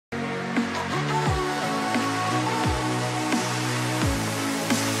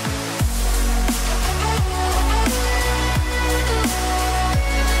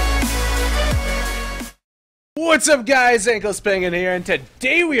What's up, guys? Anklespankin here, and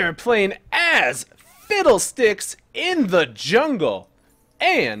today we are playing as Fiddlesticks in the jungle.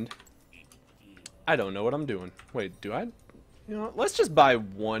 And I don't know what I'm doing. Wait, do I? You know what? Let's just buy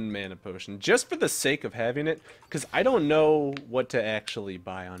one mana potion just for the sake of having it, because I don't know what to actually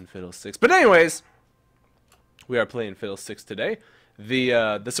buy on Fiddlesticks. But anyways, we are playing Fiddlesticks today.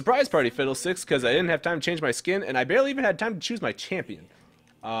 The surprise party Fiddlesticks, because I didn't have time to change my skin, and I barely even had time to choose my champion.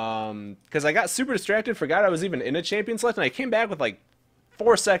 Because I got super distracted, forgot I was even in a champion select, and I came back with like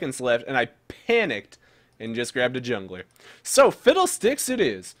 4 seconds left, and I panicked and just grabbed a jungler. So, Fiddlesticks it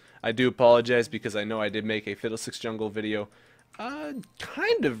is. I do apologize because I know I did make a Fiddlesticks jungle video,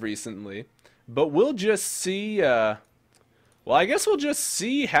 kind of recently, but we'll just see, well, I guess we'll just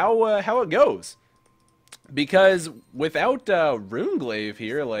see how it goes. Because without, Runeglaive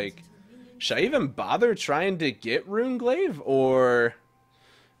here, like, should I even bother trying to get Runeglaive, or...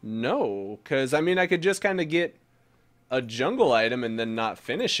 No, because, I mean, I could just kind of get a jungle item and then not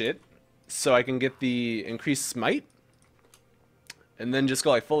finish it, so I can get the increased smite, and then just go,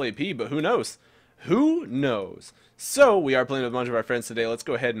 like, full AP, but who knows? Who knows? So, we are playing with a bunch of our friends today. Let's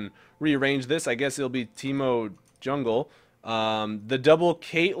go ahead and rearrange this. I guess it'll be Teemo jungle. The double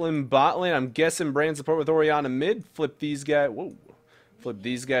Caitlyn bot lane. I'm guessing brand support with Orianna mid. Flip these guys. Whoa. Flip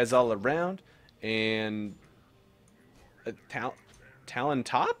these guys all around. And... Talon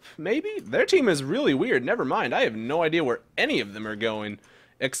top, maybe? Their team is really weird. Never mind. I have no idea where any of them are going.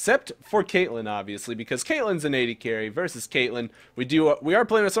 Except for Caitlyn, obviously, because Caitlyn's an 80 carry versus Caitlyn. We are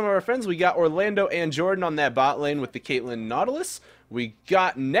playing with some of our friends. We got Orlando and Jordan on that bot lane with the Caitlyn Nautilus. We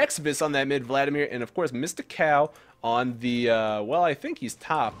got Nexus on that mid Vladimir, and of course Mr. Cow on the, well, I think he's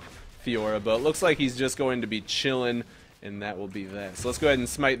top Fiora, but it looks like he's just going to be chilling, and that will be that. So let's go ahead and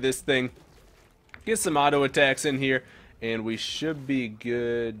smite this thing. Get some auto attacks in here. And we should be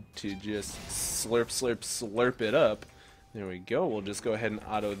good to just slurp it up. There we go. We'll just go ahead and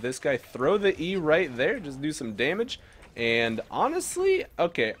auto this guy. Throw the E right there. Just do some damage. And honestly,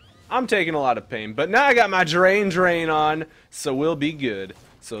 okay, I'm taking a lot of pain. But now I got my drain on, so we'll be good.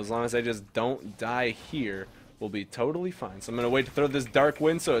 So as long as I just don't die here, we'll be totally fine. So I'm going to wait to throw this Dark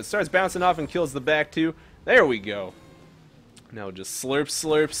Wind so it starts bouncing off and kills the back too. There we go. Now just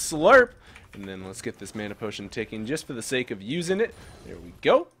slurp. And then let's get this mana potion ticking just for the sake of using it. There we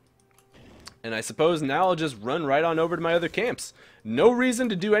go. And I suppose now I'll just run right on over to my other camps. No reason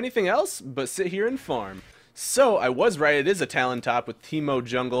to do anything else but sit here and farm. So I was right, it is a Talon top with Teemo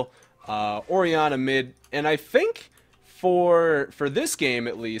jungle, Orianna mid, and I think for this game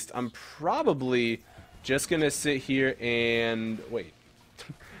at least, I'm probably just going to sit here and wait.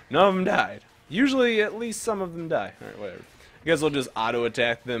 None of them died. Usually at least some of them die. Alright, whatever. I guess we'll just auto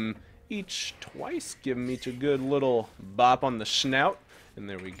attack them each twice, give them each a good little bop on the snout, and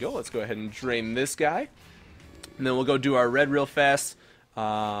there we go. Let's go ahead and drain this guy, and then we'll go do our red real fast.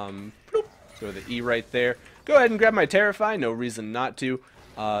 Bloop. Throw the E right there. Go ahead and grab my Terrify, no reason not to.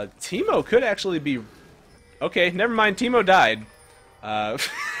 Teemo could actually be... Okay, never mind, Teemo died.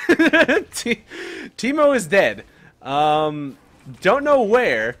 Teemo is dead. Don't know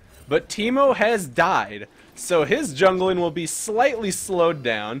where, but Teemo has died, so his jungling will be slightly slowed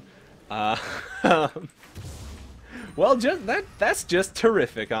down. Well, that's just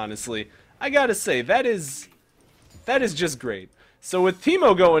terrific, honestly. I gotta say, that is just great. So with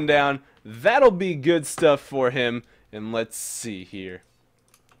Teemo going down, that'll be good stuff for him. And let's see here.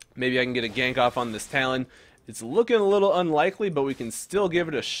 Maybe I can get a gank off on this Talon. It's looking a little unlikely, but we can still give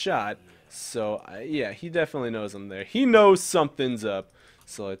it a shot. So, yeah, he definitely knows I'm there. He knows something's up.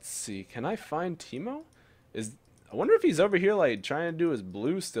 So let's see. Can I find Teemo? I wonder if he's over here, like, trying to do his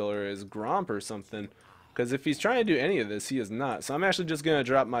blue still, or his Gromp or something. Because if he's trying to do any of this, he is not. So I'm actually just going to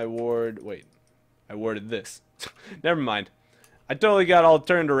drop my ward. Wait, I warded this. Never mind. I totally got all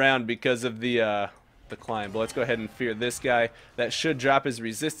turned around because of the climb. But let's go ahead and fear this guy. That should drop his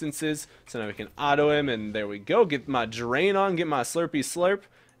resistances. So now we can auto him, and there we go. Get my drain on, get my slurpy slurp.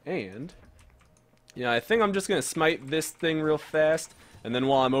 And, yeah, I think I'm just going to smite this thing real fast. And then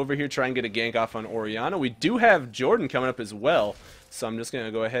while I'm over here, try and get a gank off on Orianna. We do have Jordan coming up as well, so I'm just going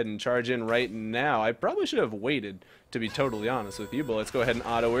to go ahead and charge in right now. I probably should have waited, to be totally honest with you, but let's go ahead and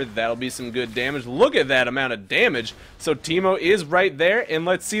auto her. That'll be some good damage. Look at that amount of damage. So Teemo is right there, and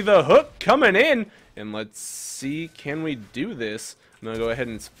let's see the hook coming in. And let's see, can we do this? I'm going to go ahead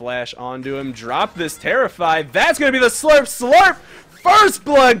and flash onto him, drop this Terrify. That's going to be the slurp. First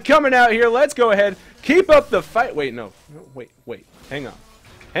blood coming out here. Let's go ahead, keep up the fight. Wait, no, wait. Hang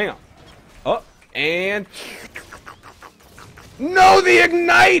on. Oh, and... No, the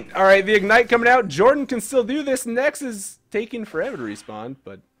Ignite! Alright, the Ignite coming out. Jordan can still do this. Nex is taking forever to respawn,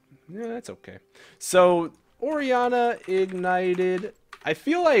 but yeah, that's okay. So, Orianna ignited. I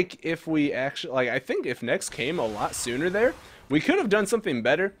feel like if we actually, like, I think if Nex came a lot sooner there, we could have done something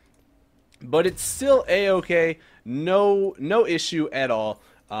better. But it's still a-okay. No issue at all.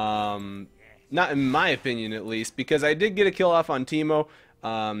 Not in my opinion, at least, because I did get a kill off on Teemo.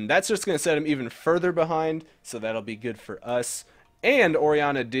 That's just going to set him even further behind, so that'll be good for us. And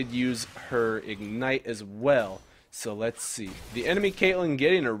Orianna did use her Ignite as well. So let's see. The enemy Caitlyn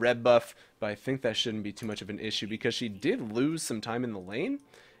getting a red buff, but I think that shouldn't be too much of an issue because she did lose some time in the lane.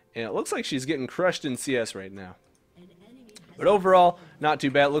 And it looks like she's getting crushed in CS right now. But overall, not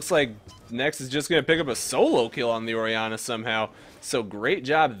too bad. Looks like Nex is just going to pick up a solo kill on the Orianna somehow. So great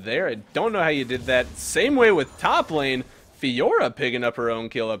job there. I don't know how you did that. Same way with top lane. Fiora picking up her own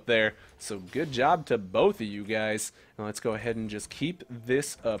kill up there. So good job to both of you guys. Now let's go ahead and just keep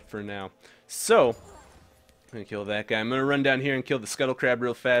this up for now. So, I'm going to kill that guy. I'm going to run down here and kill the Scuttle Crab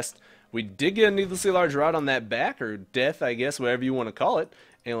real fast. We did get a needlessly large rod on that back, or death, I guess, whatever you want to call it.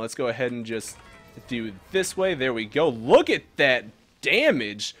 And let's go ahead and just do this way. There we go. Look at that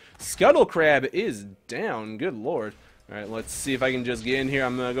damage. Scuttle Crab is down. Good lord. Alright, let's see if I can just get in here.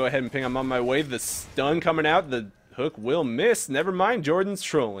 I'm going to go ahead and ping him on my way. The stun coming out. The hook will miss. Never mind. Jordan's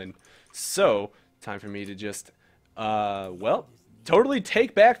trolling. So, time for me to just, well, totally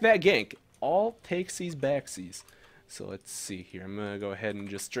take back that gank. All takesies backsies. So let's see here. I'm going to go ahead and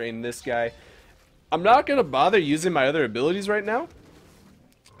just drain this guy. I'm not going to bother using my other abilities right now,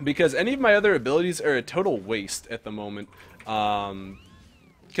 because any of my other abilities are a total waste at the moment.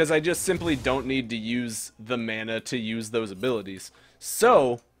 Because I just simply don't need to use the mana to use those abilities.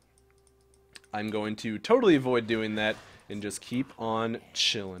 So, I'm going to totally avoid doing that and just keep on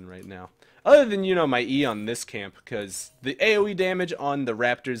chilling right now. Other than, you know, my E on this camp, because the AoE damage on the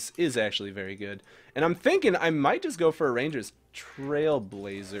Raptors is actually very good. And I'm thinking I might just go for a Ranger's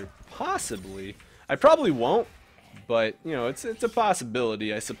Trailblazer, possibly. I probably won't, but, you know, it's a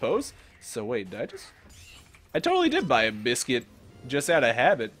possibility, I suppose. So wait, did I just... I totally did buy a biscuit just out of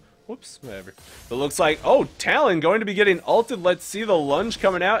habit. Whoops, whatever. But looks like, oh, Talon going to be getting ulted. Let's see the lunge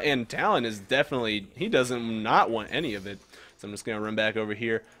coming out, and Talon is definitely, he doesn't not want any of it. So I'm just going to run back over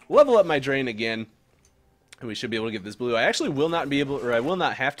here, level up my drain again, and we should be able to get this blue. I actually will not be able, or I will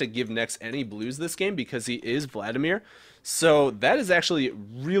not have to give Nex any blues this game because he is Vladimir. So that is actually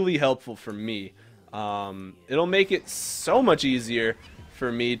really helpful for me. It'll make it so much easier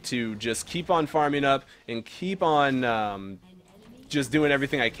for me to just keep on farming up and keep on just doing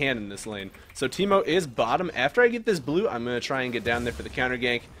everything I can in this lane. So Teemo is bottom. After I get this blue, I'm going to try and get down there for the counter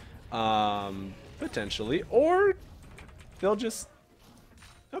gank, potentially, or they'll just,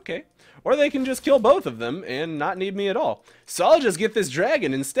 okay, or they can just kill both of them and not need me at all. So I'll just get this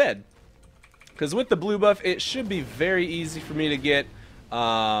dragon instead, because with the blue buff it should be very easy for me to get,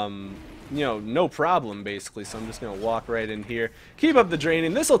 you know, no problem basically. So I'm just gonna walk right in here, keep up the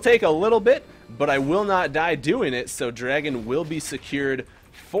draining. This will take a little bit, but I will not die doing it, so dragon will be secured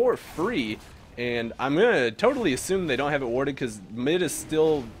for free. And I'm gonna totally assume they don't have it warded because mid is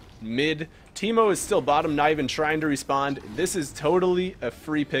still mid. Teemo is still bottom, not even trying to respond. This is totally a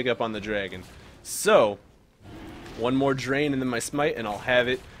free pickup on the dragon. So, one more drain and then my smite, and I'll have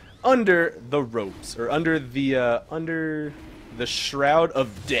it under the ropes, or under the shroud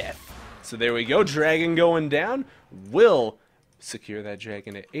of death. So there we go, dragon going down. Will secure that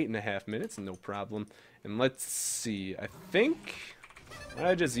dragon at 8.5 minutes, no problem. And let's see, I think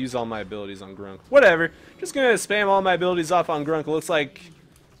I just use all my abilities on Grunk. Whatever, just gonna spam all my abilities off on Grunk. Looks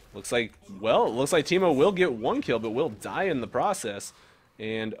like, well, it looks like Teemo will get one kill, but will die in the process.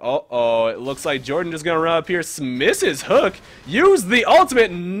 And, uh-oh, it looks like Jordan just gonna run up here, miss his hook, use the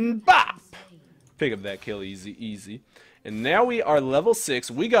ultimate, and bop! Pick up that kill easy, easy. And now we are level 6,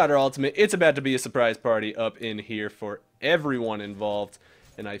 we got our ultimate. It's about to be a surprise party up in here for everyone involved.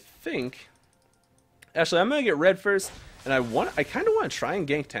 And I think, actually, I'm gonna get red first, and I kind of want to try and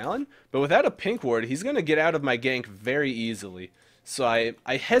gank Talon, but without a pink ward, he's gonna get out of my gank very easily. So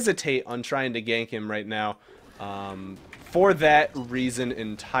I hesitate on trying to gank him right now, for that reason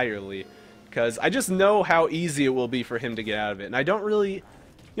entirely, because I just know how easy it will be for him to get out of it, and I don't really, you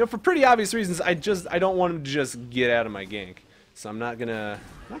know, for pretty obvious reasons, I don't want him to just get out of my gank. So I'm not gonna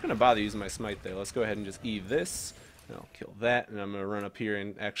bother using my smite there. Let's go ahead and just Eve this, and I'll kill that, and I'm gonna run up here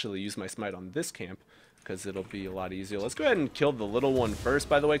and actually use my smite on this camp, because it'll be a lot easier. Let's go ahead and kill the little one first,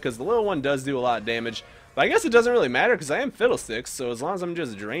 by the way, because the little one does do a lot of damage. But I guess it doesn't really matter because I am Fiddlesticks, so as long as I'm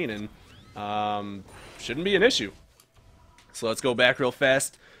just draining, shouldn't be an issue. So let's go back real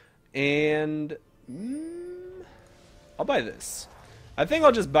fast, and I'll buy this. I think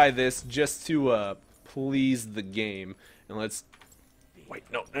I'll just buy this just to please the game. And let's, wait,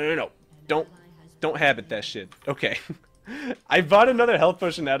 no, don't. Don't habit that shit. Okay. I bought another health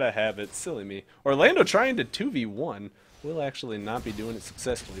potion out of habit. Silly me. Orlando trying to 2v1. Will actually not be doing it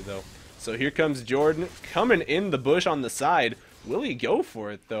successfully, though. So here comes Jordan coming in the bush on the side. Will he go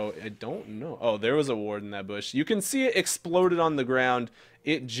for it, though? I don't know. Oh, there was a ward in that bush. You can see it exploded on the ground.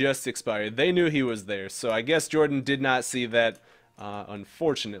 It just expired. They knew he was there. So I guess Jordan did not see that,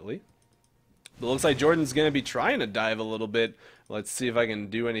 unfortunately. But it looks like Jordan's going to be trying to dive a little bit. Let's see if I can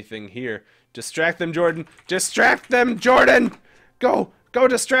do anything here. Distract them, Jordan. Distract them, Jordan! Go! Go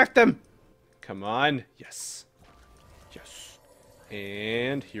distract them! Come on. Yes. Yes.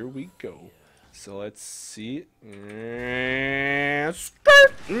 And here we go. So let's see. And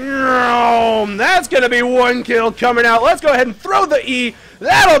skirt! That's going to be one kill coming out. Let's go ahead and throw the E.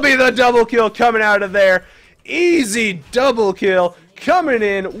 That'll be the double kill coming out of there. Easy double kill coming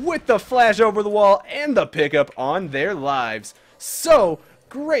in with the flash over the wall and the pickup on their lives. So,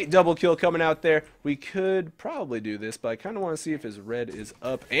 great double kill coming out there. We could probably do this, but I kind of want to see if his red is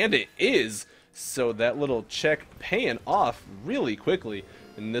up. And it is. So that little check paying off really quickly.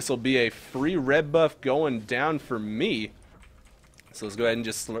 And this will be a free red buff going down for me. So let's go ahead and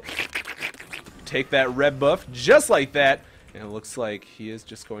just take that red buff just like that. And it looks like he is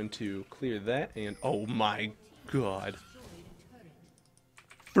just going to clear that. And oh my god.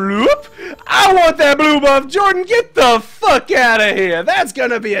 Bloop! I want that blue buff! Jordan, get the fuck out of here! That's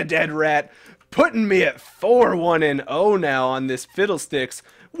gonna be a dead rat. Putting me at 4-1-0 now on this Fiddlesticks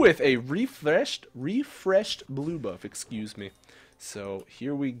with a refreshed blue buff, excuse me. So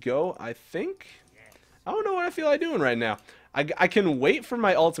here we go. I don't know what I feel like doing right now. I can wait for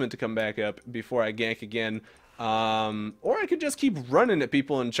my ultimate to come back up before I gank again. Or I could just keep running at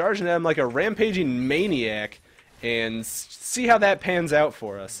people and charging them like a rampaging maniac and see how that pans out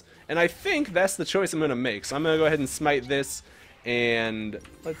for us. And I think that's the choice I'm going to make. So I'm going to go ahead and smite this. And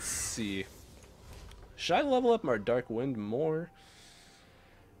let's see. Should I level up our Dark Wind more?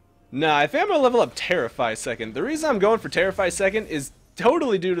 Nah, I think I'm going to level up Terrify second. The reason I'm going for Terrify second is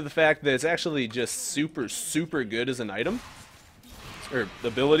totally due to the fact that it's actually just super, super good as an item. Or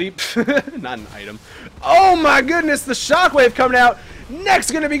ability. Not an item. Oh my goodness, the shockwave coming out.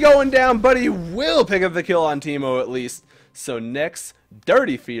 Next gonna be going down, but he will pick up the kill on Teemo at least. So next,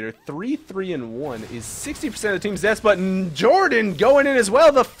 Dirty Feeder, 3-3-1 is 60% of the team's deaths, but Jordan going in as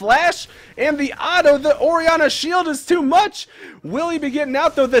well. The flash and the auto, the Orianna shield is too much. Will he be getting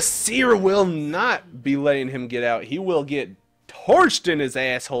out though? The Seer will not be letting him get out. He will get torched in his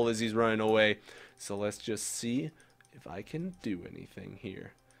asshole as he's running away. So let's just see if I can do anything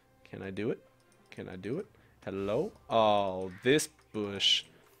here. Can I do it? Can I do it? Hello? Oh, this bush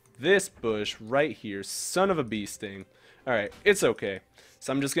right here, son of a bee sting. Alright, it's okay.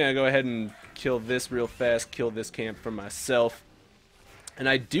 So I'm just gonna go ahead and kill this real fast, kill this camp for myself. And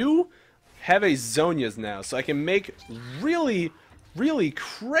I do have a Zhonya's now, so I can make really, really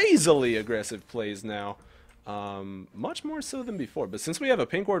crazily aggressive plays now. Much more so than before. But since we have a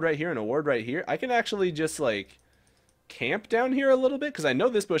pink ward right here and a ward right here, I can actually just like camp down here a little bit, because I know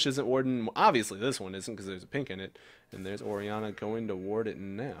this bush isn't warding. Obviously this one isn't, because there's a pink in it, and there's Orianna going to ward it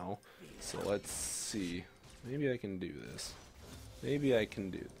now. So let's see. Maybe I can do this. Maybe I can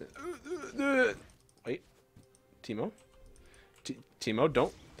do this. Wait, Teemo, Teemo,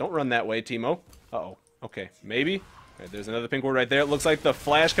 don't run that way, Teemo. Uh-oh. Okay, maybe. All right, there's another pink ward right there. It looks like the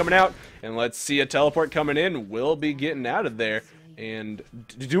flash coming out, and let's see a teleport coming in. We'll be getting out of there. And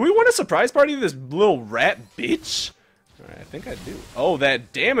do we want a surprise party to this little rat bitch? Alright, I think I do. Oh,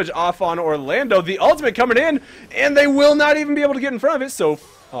 that damage off on Orlando. The ultimate coming in, and they will not even be able to get in front of it. So,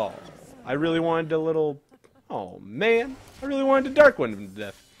 oh, I really wanted a little. Oh man, I really wanted to Dark Wind him to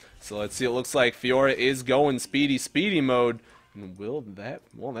death. So let's see. It looks like Fiora is going speedy mode, and will that?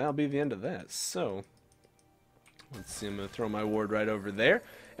 Well, that'll be the end of that. So let's see. I'm gonna throw my ward right over there.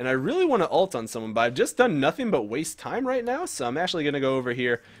 And I really want to ult on someone, but I've just done nothing but waste time right now, so I'm actually going to go over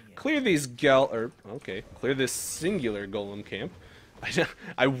here, clear these clear this singular golem camp.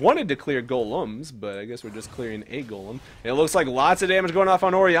 I wanted to clear golems, but I guess we're just clearing a golem. And it looks like lots of damage going off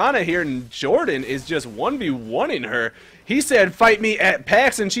on Orianna here, and Jordan is just 1v1ing her. He said, fight me at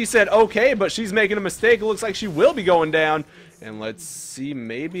PAX, and she said, okay, but she's making a mistake. It looks like she will be going down. And let's see,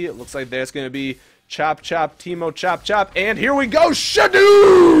 maybe it looks like there's going to be chop, chop, Teemo, chop, chop, and here we go,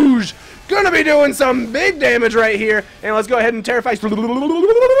 Shadoosh! Gonna be doing some big damage right here, and let's go ahead and Terrify.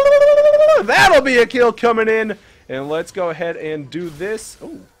 That'll be a kill coming in, and let's go ahead and do this.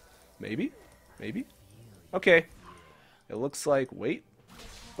 Oh, maybe, maybe. Okay, it looks like, wait.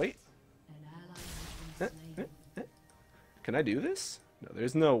 Can I do this? No,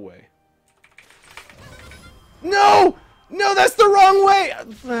 there's no way. No! No, that's the wrong way!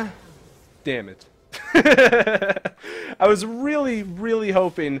 Damn it. I was really, really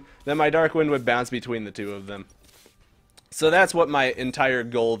hoping that my Dark Wind would bounce between the two of them. So that's what my entire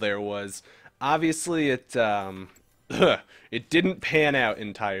goal there was. Obviously, it it didn't pan out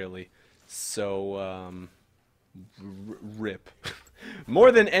entirely. So, rip.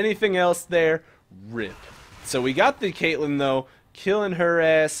 More than anything else there, rip. So we got the Caitlyn, though, killing her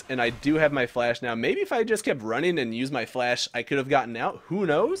ass, and I do have my flash now. Maybe if I just kept running and used my flash, I could have gotten out. Who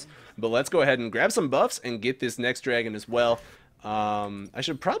knows? But let's go ahead and grab some buffs and get this next dragon as well. I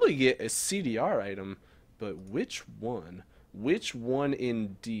should probably get a CDR item, but which one? Which one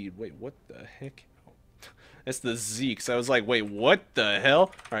indeed? Wait, what the heck? Oh, that's the Zeke. So I was like, wait, what the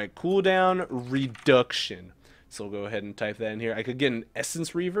hell? Alright, cooldown reduction. So we'll go ahead and type that in here. I could get an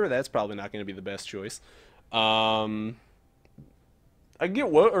Essence Reaver. That's probably not going to be the best choice. I could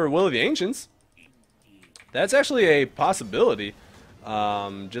get Will of the Ancients. That's actually a possibility.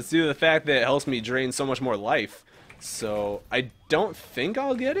 Just due to the fact that it helps me drain so much more life. So I don't think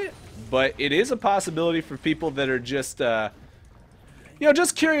I'll get it, but it is a possibility for people that are just, you know,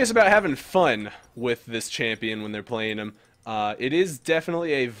 just curious about having fun with this champion when they're playing him. It is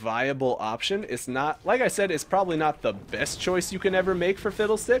definitely a viable option. It's not, like I said, it's probably not the best choice you can ever make for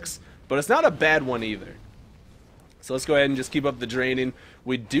Fiddlesticks, but it's not a bad one either. So let's go ahead and just keep up the draining.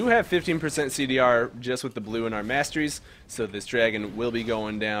 We do have 15% CDR just with the blue in our Masteries, so this dragon will be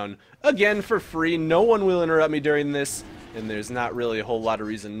going down again for free. No one will interrupt me during this, and there's not really a whole lot of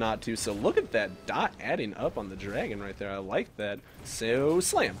reason not to. So look at that dot adding up on the dragon right there. I like that. So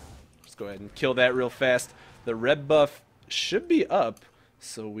slam. Let's go ahead and kill that real fast. The red buff should be up,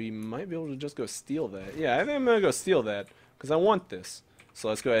 so we might be able to just go steal that. Yeah, I think I'm going to go steal that, because I want this. So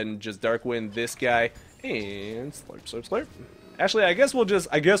let's go ahead and just Dark Wind this guy. And slurp, slurp, slurp. Actually, I guess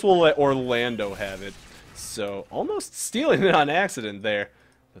we'll let Orlando have it. So almost stealing it on accident there,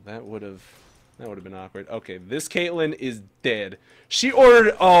 but that would have been awkward. Okay, this Caitlyn is dead. She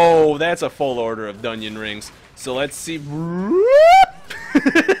ordered. Oh, that's a full order of Dunyan rings. So let's see.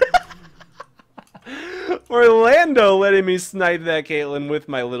 Orlando letting me snipe that Caitlyn with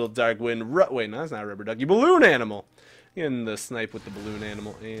my little Dark Wind. Wait, no, that's not a rubber ducky. Balloon animal. Getting the snipe with the balloon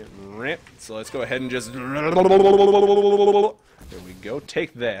animal and ramp. So let's go ahead and just. There we go.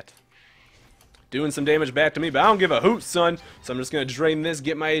 Take that. Doing some damage back to me, but I don't give a hoot, son. So I'm just going to drain this,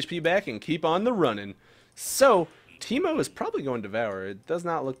 get my HP back, and keep on the running. So Teemo is probably going to Devour. It does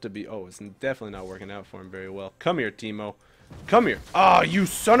not look to be. Oh, it's definitely not working out for him very well. Come here, Teemo. Come here. Oh, you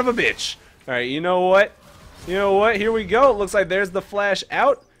son of a bitch. All right, you know what? You know what? Here we go. It looks like there's the flash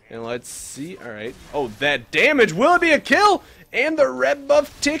out. And let's see. Alright. Oh, that damage. Will it be a kill? And the red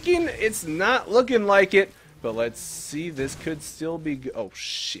buff ticking? It's not looking like it. But let's see. This could still be... Oh,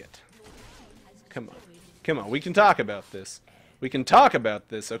 shit. Come on. Come on. We can talk about this. We can talk about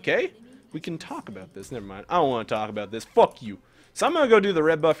this, okay? We can talk about this. Never mind. I don't want to talk about this. Fuck you. So I'm going to go do the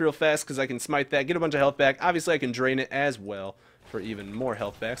red buff real fast because I can smite that, get a bunch of health back. Obviously, I can drain it as well for even more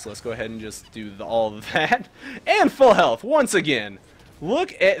health back. So let's go ahead and just do all of that. And full health once again.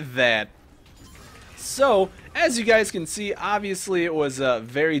 Look at that. So, as you guys can see, obviously it was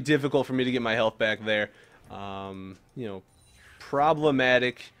very difficult for me to get my health back there. You know,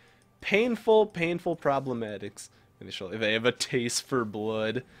 problematic, painful problematics. If they have a taste for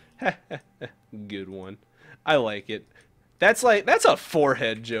blood. Good one. I like it. That's a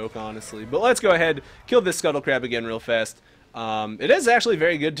forehead joke, honestly. But let's go ahead, kill this Scuttle Crab again real fast. It is actually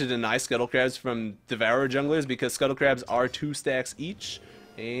very good to deny Scuttle Crabs from Devourer junglers because Scuttle Crabs are 2 stacks each.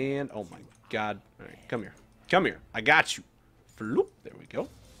 And, oh my god. Alright, come here. Come here. I got you. Floop. There we go.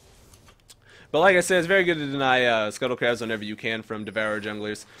 But like I said, it's very good to deny Scuttle Crabs whenever you can from Devourer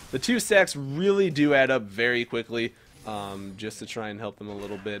junglers. The 2 stacks really do add up very quickly, just to try and help them a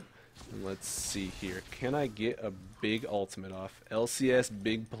little bit. And let's see here. Can I get a big ultimate off? LCS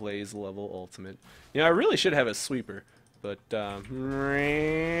Big Plays level ultimate. You know, I really should have a sweeper. But,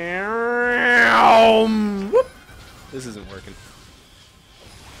 whoop, this isn't working.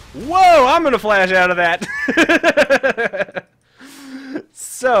 Whoa, I'm going to flash out of that.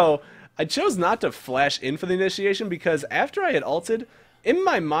 So, I chose not to flash in for the initiation because after I had ulted, in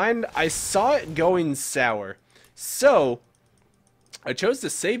my mind, I saw it going sour. So, I chose to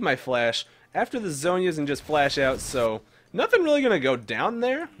save my flash after the Zonias and just flash out. So, nothing really going to go down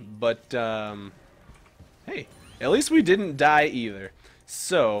there, but, hey. At least we didn't die either.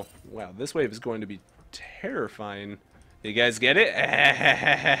 So, wow, this wave is going to be terrifying. You guys get it?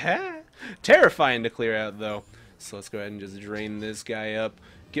 Terrifying to clear out, though. So let's go ahead and just drain this guy up.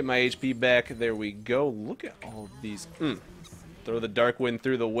 Get my HP back. There we go. Look at all of these. Throw the Dark Wind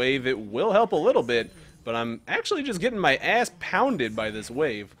through the wave. It will help a little bit, but I'm actually just getting my ass pounded by this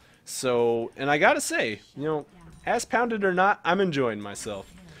wave. So, and I gotta say, you know, ass pounded or not, I'm enjoying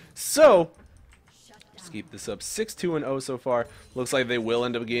myself. So, let's keep this up. 6-2-0 so far. Looks like they will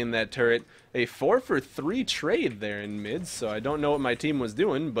end up getting that turret. A 4-for-3 trade there in mid, so I don't know what my team was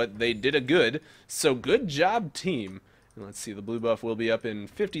doing, but they did a good. So good job, team. And let's see, the blue buff will be up in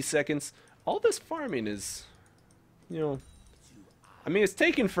 50 seconds. All this farming is, you know, I mean, it's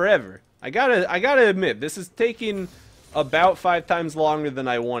taking forever. I gotta admit, this is taking about 5 times longer than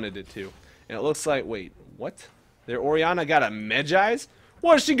I wanted it to. And it looks like, wait, what? Their Orianna got a Medjai's?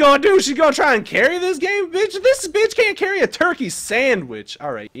 What's she gonna do? She gonna try and carry this game? Bitch, this bitch can't carry a turkey sandwich.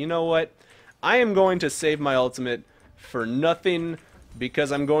 Alright, you know what? I am going to save my ultimate for nothing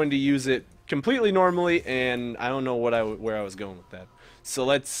because I'm going to use it completely normally, and I don't know where I was going with that. So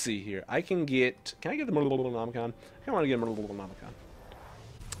let's see here. I can get the Nomicon? I want to get a Nomicon.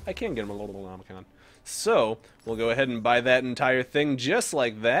 I can get him a Nomicon. So, we'll go ahead and buy that entire thing just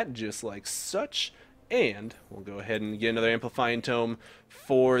like that, just like such. And we'll go ahead and get another Amplifying Tome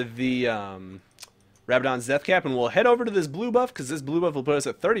for the Rabadon's Death Cap, and we'll head over to this blue buff, because this blue buff will put us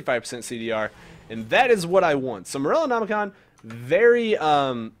at 35% CDR, and that is what I want. So, Morello Nomicon, very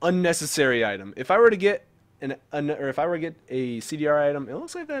unnecessary item. If I were to get if I were to get a CDR item, it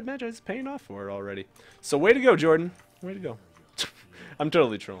looks like that Magi is paying off for it already. So, way to go, Jordan. Way to go. I'm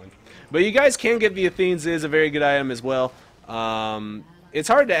totally trolling. But you guys can get the Athenes. It is a very good item as well. It's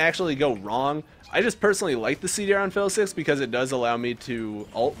hard to actually go wrong. I just personally like the CDR on Fiddlesticks because it does allow me to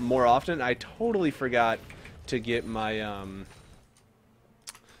ult more often. I totally forgot to get my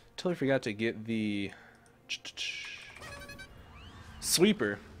the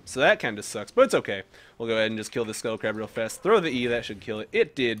sweeper. So that kind of sucks, but it's okay. We'll go ahead and just kill the Skull Crab real fast. Throw the E, that should kill it.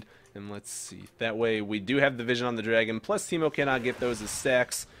 It did. And let's see. That way we do have the vision on the dragon. Plus Teemo cannot get those as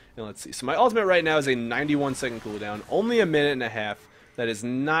stacks. And let's see. So my ultimate right now is a 91-second cooldown. Only a minute and a half. That is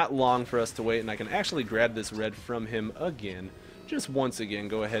not long for us to wait. And I can actually grab this red from him again. Just once again.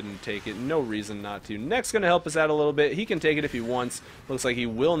 Go ahead and take it. No reason not to. Next going to help us out a little bit. He can take it if he wants. Looks like he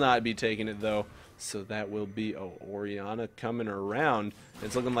will not be taking it though. So that will be, oh, Orianna coming around.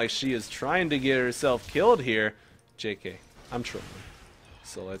 It's looking like she is trying to get herself killed here. JK, I'm trolling.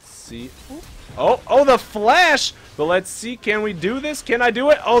 So let's see. Oh, the flash! But let's see, can we do this? Can I do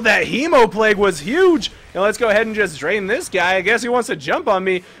it? Oh, that Hemo Plague was huge! And let's go ahead and just drain this guy. I guess he wants to jump on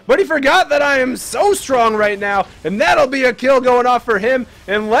me, but he forgot that I am so strong right now, and that'll be a kill going off for him.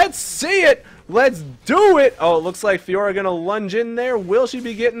 And let's see it! Let's do it! Oh, it looks like Fiora gonna lunge in there. Will she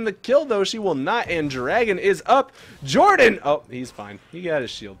be getting the kill, though? She will not, and Dragon is up. Jordan! Oh, he's fine. He got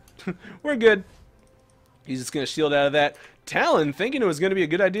his shield. We're good. He's just gonna shield out of that. Talon, thinking it was going to be a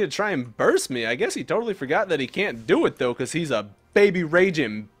good idea to try and burst me. I guess he totally forgot that he can't do it, though, because he's a baby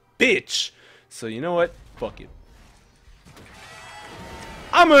raging bitch. So, you know what? Fuck it.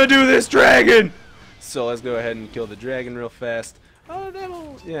 I'm going to do this, dragon! So, let's go ahead and kill the dragon real fast. Oh,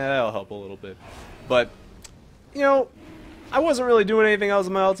 that'll help a little bit. But, you know, I wasn't really doing anything else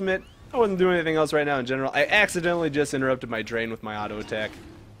in my ultimate. I wasn't doing anything else right now in general. I accidentally just interrupted my drain with my auto attack.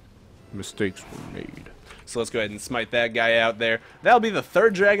 Mistakes were made. So let's go ahead and smite that guy out there. That'll be the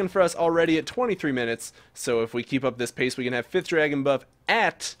 3rd dragon for us already at 23 minutes. So if we keep up this pace, we can have 5th dragon buff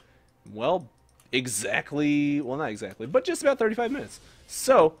at, well, exactly, well, not exactly, but just about 35 minutes.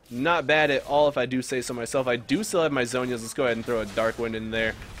 So, not bad at all if I do say so myself. I do still have my Zonias. Let's go ahead and throw a Dark Wind in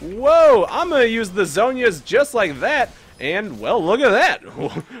there. Whoa, I'm going to use the Zonias just like that. And, well, look at that.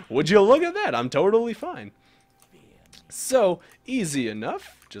 Would you look at that? I'm totally fine. So, easy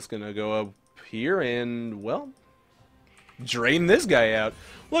enough. Just going to go up here and, well, drain this guy out.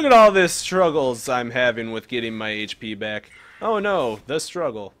 Look at all this struggles I'm having with getting my HP back. Oh no, the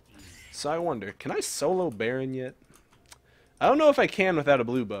struggle. So I wonder, can I solo Baron yet? I don't know if I can without a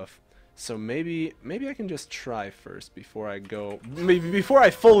blue buff. So maybe I can just try first before I go, maybe before I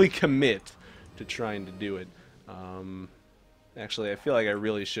fully commit to trying to do it. Actually, I feel like I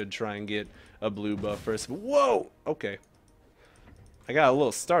really should try and get a blue buff first. Whoa! Okay. I got a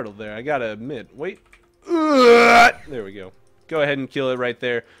little startled there, I gotta admit. Wait. There we go. Go ahead and kill it right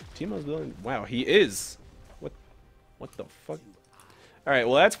there. Teemo's doing... Wow, he is. What the fuck? Alright,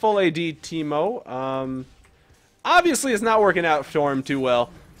 well, that's full AD Teemo. Obviously, it's not working out for him too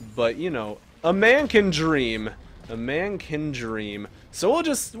well. But, you know, a man can dream. A man can dream. So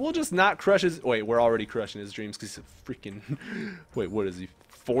we'll just not crush his... Wait, we're already crushing his dreams because he's a freaking... Wait, what is he?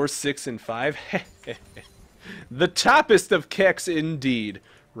 4, 6, and 5? The toppest of keks indeed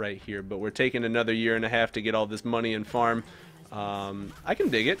right here, but we're taking another 1.5 years to get all this money and farm. I can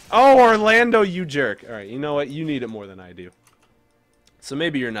dig it. Oh, Orlando, you jerk. Alright, you know what? You need it more than I do. So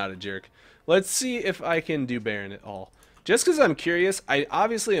maybe you're not a jerk. Let's see if I can do Baron at all. just because I'm curious, I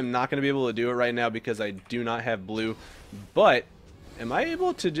obviously am not going to be able to do it right now because I do not have blue, but am I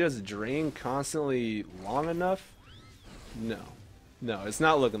able to just drain constantly long enough? No. No, it's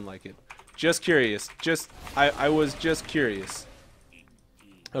not looking like it. Just curious. I was just curious.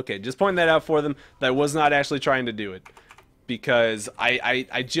 Okay, just pointing that out for them that I was not actually trying to do it. Because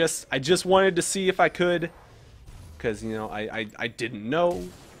I just wanted to see if I could. Because, you know, I didn't know.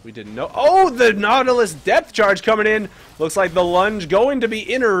 We didn't know. Oh, the Nautilus depth charge coming in. Looks like the lunge going to be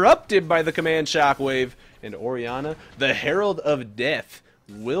interrupted by the command shockwave. And Orianna, the Herald of Death,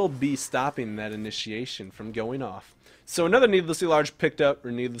 will be stopping that initiation from going off. So another needlessly large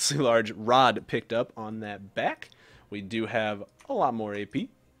rod picked up on that back. We do have a lot more AP.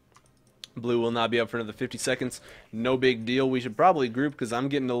 Blue will not be up for another 50 seconds. No big deal. We should probably group because I'm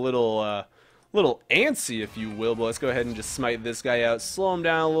getting a little antsy, if you will. But let's go ahead and just smite this guy out. Slow him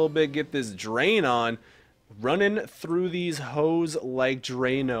down a little bit. Get this drain on. Running through these hoes like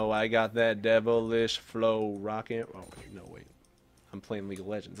Drano. I got that devilish flow rocking. Oh, no, wait. I'm playing League of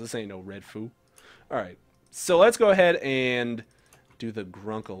Legends. This ain't no Red Foo. Alright. So let's go ahead and do the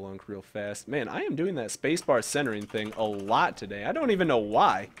Grunkalunk real fast. Man, I am doing that spacebar centering thing a lot today. I don't even know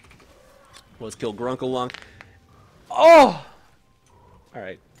why. Let's kill Grunkalunk. Oh!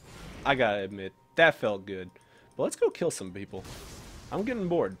 Alright. I gotta admit, that felt good. But let's go kill some people. I'm getting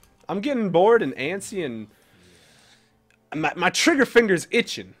bored. I'm getting bored and antsy and my trigger finger's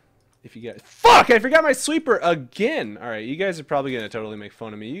itching. If you guys... Fuck! I forgot my sweeper again! Alright, you guys are probably gonna totally make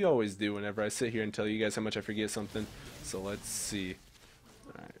fun of me. You always do whenever I sit here and tell you guys how much I forget something. So let's see.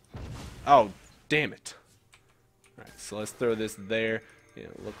 Alright. Oh, damn it. Alright, so let's throw this there. Yeah,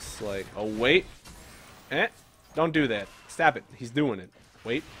 it looks like... Oh, wait. Don't do that. Stop it. He's doing it.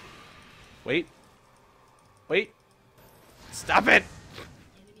 Wait. Wait. Wait. Stop it!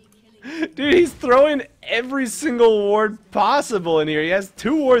 Dude, he's throwing every single ward possible in here. He has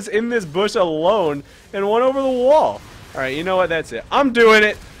 2 wards in this bush alone and 1 over the wall. Alright, you know what? That's it. I'm doing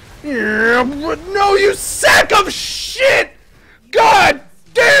it. No, you sack of shit! God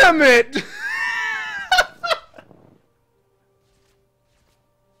damn it!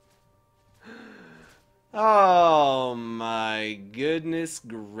 Oh my goodness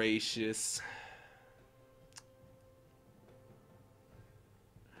gracious.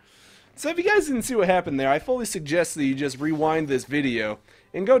 So if you guys didn't see what happened there, I fully suggest that you just rewind this video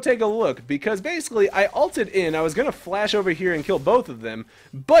and go take a look, because basically I ulted in, I was going to flash over here and kill both of them,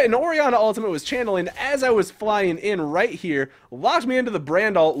 but an Orianna ultimate was channeling as I was flying in right here, locked me into the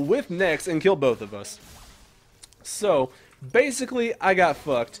brand ult with Nex and killed both of us. So basically I got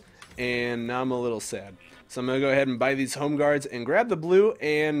fucked and now I'm a little sad. So I'm going to go ahead and buy these home guards and grab the blue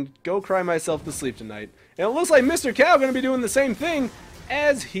and go cry myself to sleep tonight. And it looks like Mr. Cow going to be doing the same thing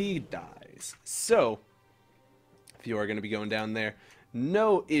as he dies. So, if you are going to be going down there,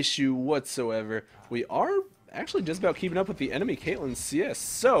 no issue whatsoever. We are actually just about keeping up with the enemy Caitlyn's CS.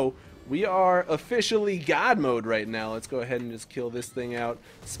 So, we are officially God mode right now. Let's go ahead and just kill this thing out.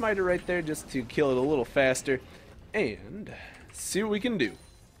 Smite it right there just to kill it a little faster. And see what we can do.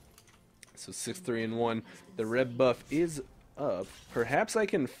 So 6-3-1. The red buff is up. Perhaps I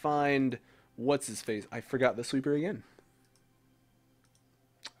can find... What's his face? I forgot the sweeper again.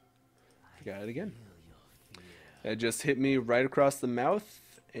 Forgot it again. That just hit me right across the mouth,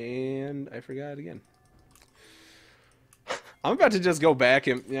 and I forgot it again. I'm about to just go back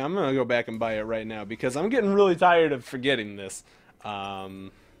and... Yeah, I'm going to go back and buy it right now, because I'm getting really tired of forgetting this.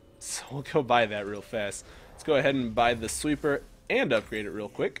 So we'll go buy that real fast. Let's go ahead and buy the sweeper and upgrade it real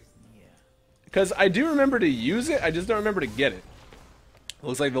quick. Because I do remember to use it, I just don't remember to get it.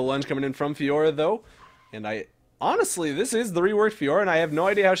 Looks like the lunge coming in from Fiora, though. And honestly, this is the reworked Fiora, and I have no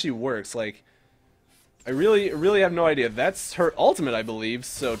idea how she works. Like, I really have no idea. That's her ultimate, I believe.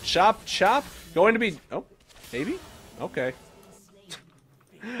 So, chop, chop. Going to be... Oh, maybe? Okay.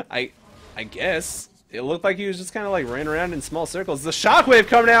 I guess. It looked like he was just kind of like ran around in small circles. The shockwave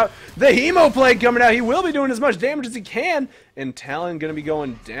coming out. The hemo plague coming out. He will be doing as much damage as he can. And Talon going to be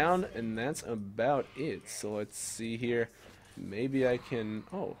going down. And that's about it. So let's see here. Maybe I can...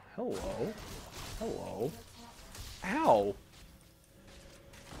 Oh, hello. Hello. Ow.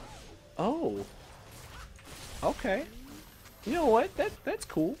 Oh. Okay. You know what? That's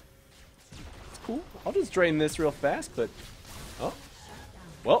cool. It's cool. I'll just drain this real fast, but... Oh.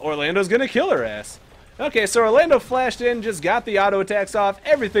 Well, Orlando's going to kill her ass. Okay, so Orlando flashed in, just got the auto attacks off.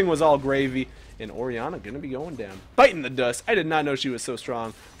 Everything was all gravy. And Orianna going to be going down. Biting the dust. I did not know she was so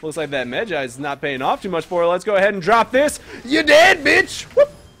strong. Looks like that Magi is not paying off too much for her. Let's go ahead and drop this. You dead, bitch! Whoop.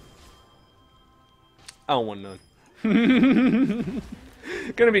 I don't want none.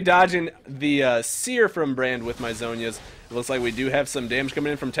 Gonna be dodging the Seer from Brand with my Zonias. It looks like we do have some damage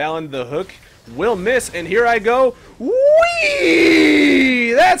coming in from Talon. The hook will miss, and here I go.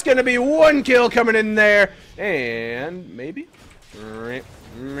 Whee! That's gonna be one kill coming in there. And maybe?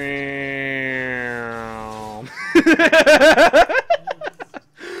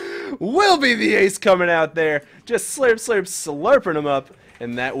 Will be the ace coming out there. Just slurping him up.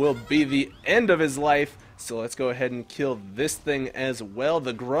 And that will be the end of his life. So let's go ahead and kill this thing as well.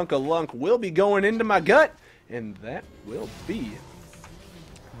 The Grunkalunk will be going into my gut. And that will be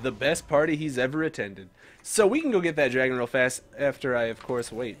the best party he's ever attended. So we can go get that dragon real fast after I, of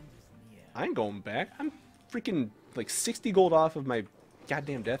course, wait. I ain't going back. I'm freaking like 60 gold off of my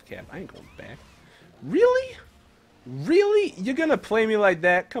goddamn death cap. I ain't going back. Really? Really? You're gonna play me like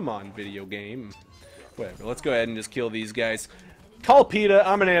that? Come on, video game. Whatever. Let's go ahead and just kill these guys. Call PETA.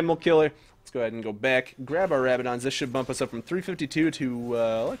 I'm an animal killer. Let's go ahead and go back. Grab our Rabadons. This should bump us up from 352 to,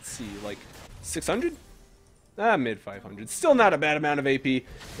 let's see, like 600? Mid 500. Still not a bad amount of AP.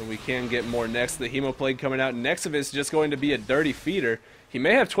 And we can get more next. The Hemoplague coming out next of is just going to be a dirty feeder. He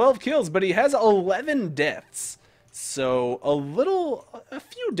may have 12 kills, but he has 11 deaths. So a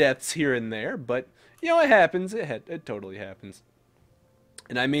few deaths here and there, but you know, it happens. It totally happens.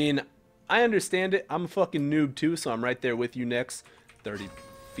 And I mean, I understand it. I'm a fucking noob too, so I'm right there with you next. 30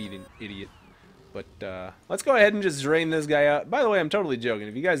 feeding idiot. But let's go ahead and just drain this guy out. By the way, I'm totally joking.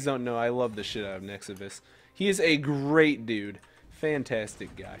 If you guys don't know, I love the shit out of Nexavis. He is a great dude.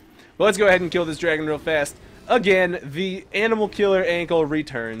 Fantastic guy. But let's go ahead and kill this dragon real fast. Again, the animal killer Ankle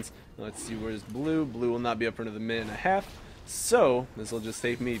returns. Let's see, where's Blue? Blue will not be up for another minute and a half. So, this will just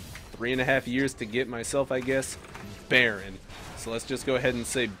take me 3.5 years to get myself, I guess, Baron. So let's just go ahead and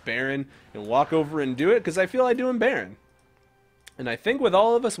say Baron and walk over and do it, because I feel like doing Baron. And I think with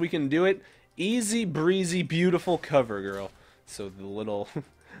all of us, we can do it. Easy breezy, beautiful cover girl. So the little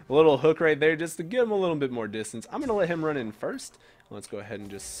little hook right there, just to give him a little bit more distance. I'm gonna let him run in first. Let's go ahead and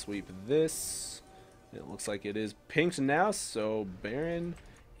just sweep this. It looks like it is pinked now, so Baron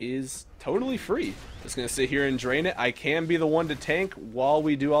is totally free. Just gonna sit here and drain it. I can be the one to tank while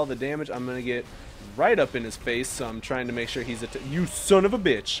we do all the damage. I'm gonna get right up in his face, so I'm trying to make sure he's you son of a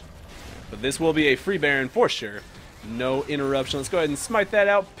bitch. But this will be a free Baron for sure. No interruption. Let's go ahead and smite that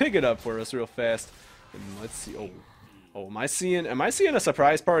out. Pick it up for us real fast. And let's see. Oh, am I seeing a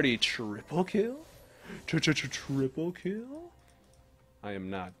surprise party triple kill? Triple kill? I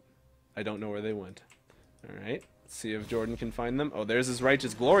am not. I don't know where they went. Alright. Let's see if Jordan can find them. Oh, there's his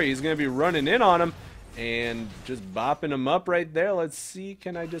Righteous Glory. He's going to be running in on him and just bopping him up right there. Let's see.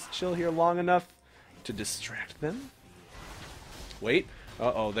 Can I just chill here long enough to distract them? Wait.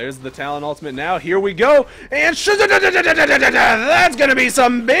 Uh-oh, there's the Talon ultimate now. Here we go. And that's going to be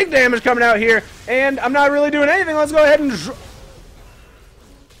some big damage coming out here. And I'm not really doing anything. Let's go ahead and...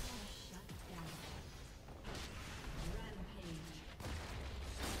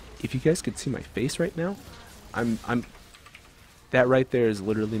 If you guys could see my face right now, that right there is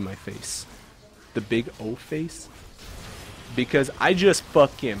literally my face. The big O face. Because I just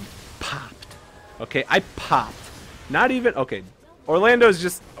fucking popped. Okay, I popped. Not even... Okay. Orlando's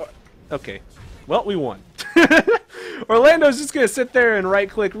just... Okay. Well, we won. Orlando's just going to sit there and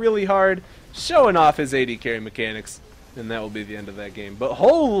right-click really hard, showing off his AD carry mechanics. And that will be the end of that game. But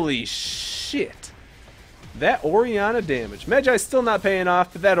holy shit. That Orianna damage. Medjai's still not paying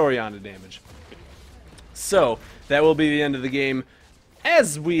off, but that Orianna damage. So, that will be the end of the game.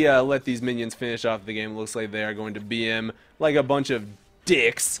 As we let these minions finish off the game, it looks like they are going to BM like a bunch of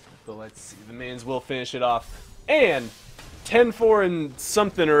dicks. But let's see. The minions will finish it off. And... 10-4 and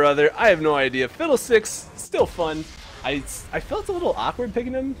something or other. I have no idea. Fiddlesticks, still fun. I felt a little awkward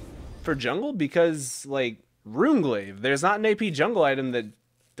picking him for jungle because, like, Runeglaive. There's not an AP jungle item that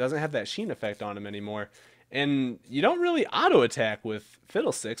doesn't have that sheen effect on him anymore. And you don't really auto-attack with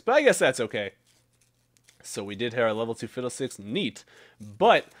Fiddlesticks, but I guess that's okay. So we did hit our level 2 Fiddlesticks. Neat.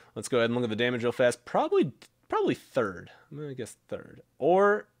 But let's go ahead and look at the damage real fast. Probably third. I'm gonna guess third.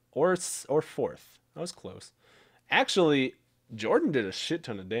 Or fourth. I was close. Actually, Jordan did a shit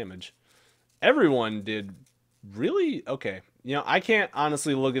ton of damage. Everyone did really okay. You know, I can't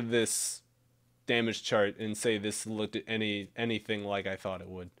honestly look at this damage chart and say this looked at anything like I thought it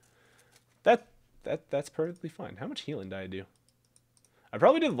would. That's perfectly fine. How much healing did I do? I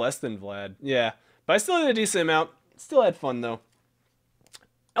probably did less than Vlad. Yeah, but I still did a decent amount. Still had fun though.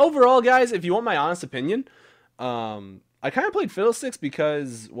 Overall, guys, if you want my honest opinion, I kind of played Fiddlesticks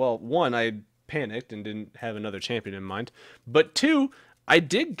because, well, one, I panicked and didn't have another champion in mind, but two, I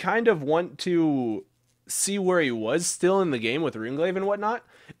did kind of want to see where he was still in the game with Runeglaive and whatnot,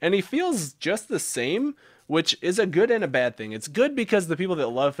 and he feels just the same, which is a good and a bad thing. It's good because the people that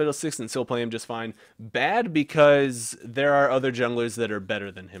love Fiddlesticks and still play him just fine. Bad because there are other junglers that are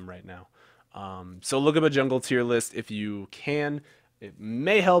better than him right now. So look up a jungle tier list if you can. It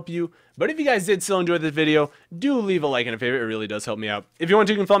may help you. But if you guys did still enjoy this video, do leave a like and a favorite. It really does help me out. If you want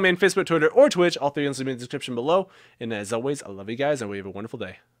to, you can follow me on Facebook, Twitter, or Twitch. All three links will be in the description below. And as always, I love you guys, and we have a wonderful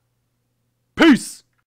day. Peace!